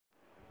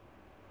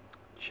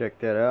Check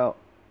that out.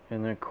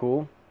 Isn't that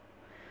cool?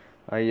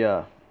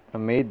 I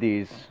made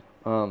these.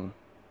 I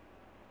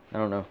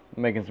don't know,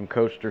 making some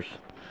coasters.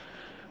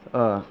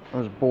 I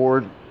was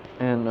bored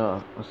and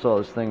I saw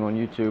this thing on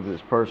YouTube.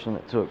 This person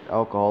that took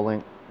alcohol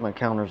ink. My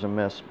counter's a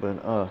mess,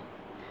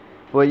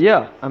 but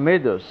yeah, I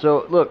made those.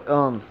 So look,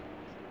 oh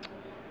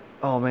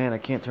man, I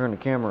can't turn the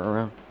camera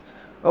around.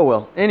 Oh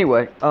well.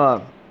 Anyway,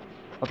 I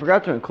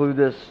forgot to include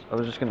this. I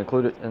was just going to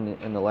include it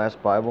in the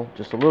last Bible.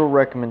 Just a little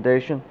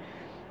recommendation.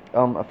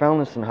 I found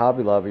this in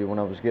Hobby Lobby when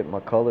I was getting my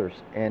colors,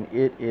 and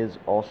it is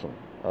awesome.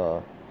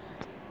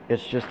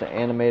 It's just an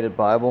animated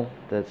Bible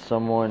that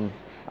someone.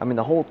 I mean,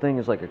 the whole thing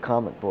is like a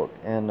comic book,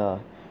 and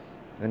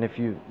if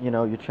you're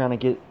trying to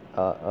get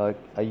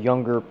a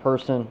younger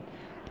person.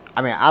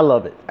 I mean, I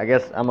love it. I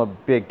guess I'm a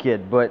big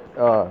kid, but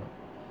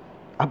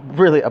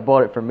I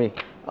bought it for me.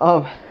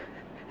 Um,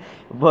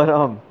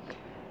 but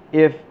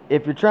if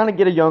you're trying to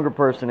get a younger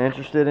person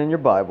interested in your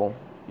Bible,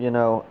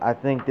 I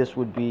think this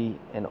would be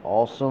an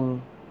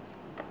awesome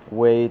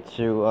way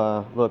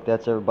to look.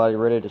 That's everybody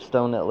ready to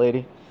stone that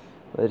lady.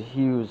 Let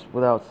he who's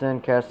without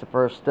sin cast the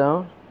first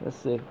stone. Let's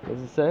see.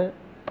 Does it say it?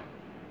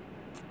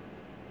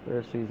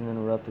 Pharisees and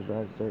interrupted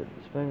right dirt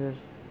his fingers.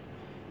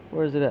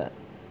 Where is it at?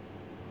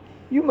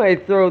 You may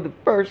throw the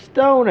first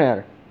stone at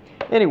her.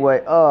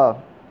 Anyway,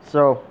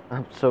 so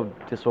I'm so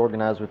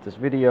disorganized with this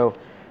video,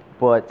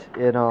 but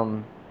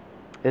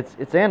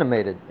it's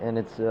animated and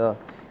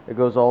it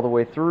goes all the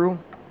way through.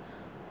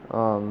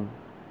 And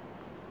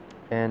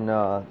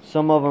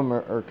some of them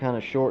are kind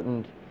of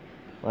shortened.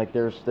 Like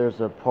there's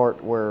a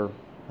part where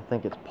I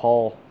think it's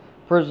Paul,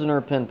 prisoner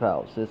pen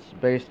pals. It's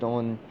based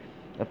on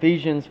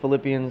Ephesians,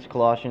 Philippians,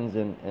 Colossians,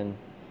 and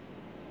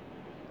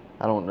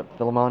I don't know,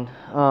 Philemon.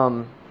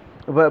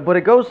 But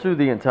it goes through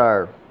the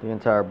entire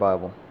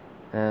Bible,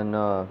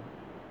 and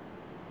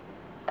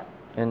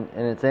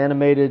it's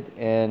animated.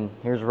 And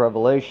here's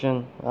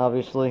Revelation,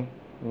 obviously.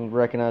 You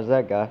recognize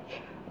that guy.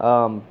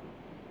 I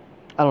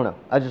don't know.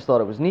 I just thought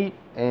it was neat,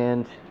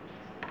 and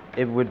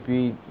it would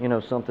be,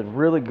 something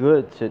really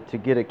good to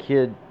get a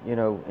kid,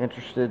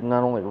 interested in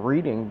not only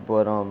reading,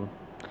 but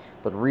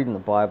reading the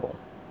Bible.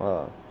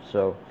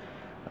 So,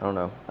 I don't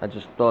know. I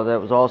just thought that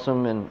was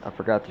awesome, and I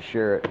forgot to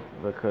share it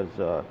because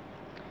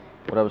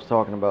what I was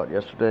talking about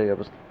yesterday, I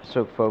was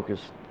so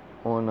focused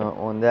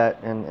on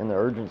that and the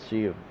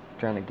urgency of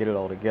trying to get it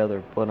all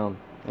together. But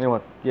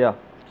anyway, yeah.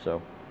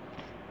 So,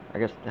 I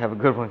guess have a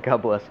good one.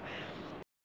 God bless.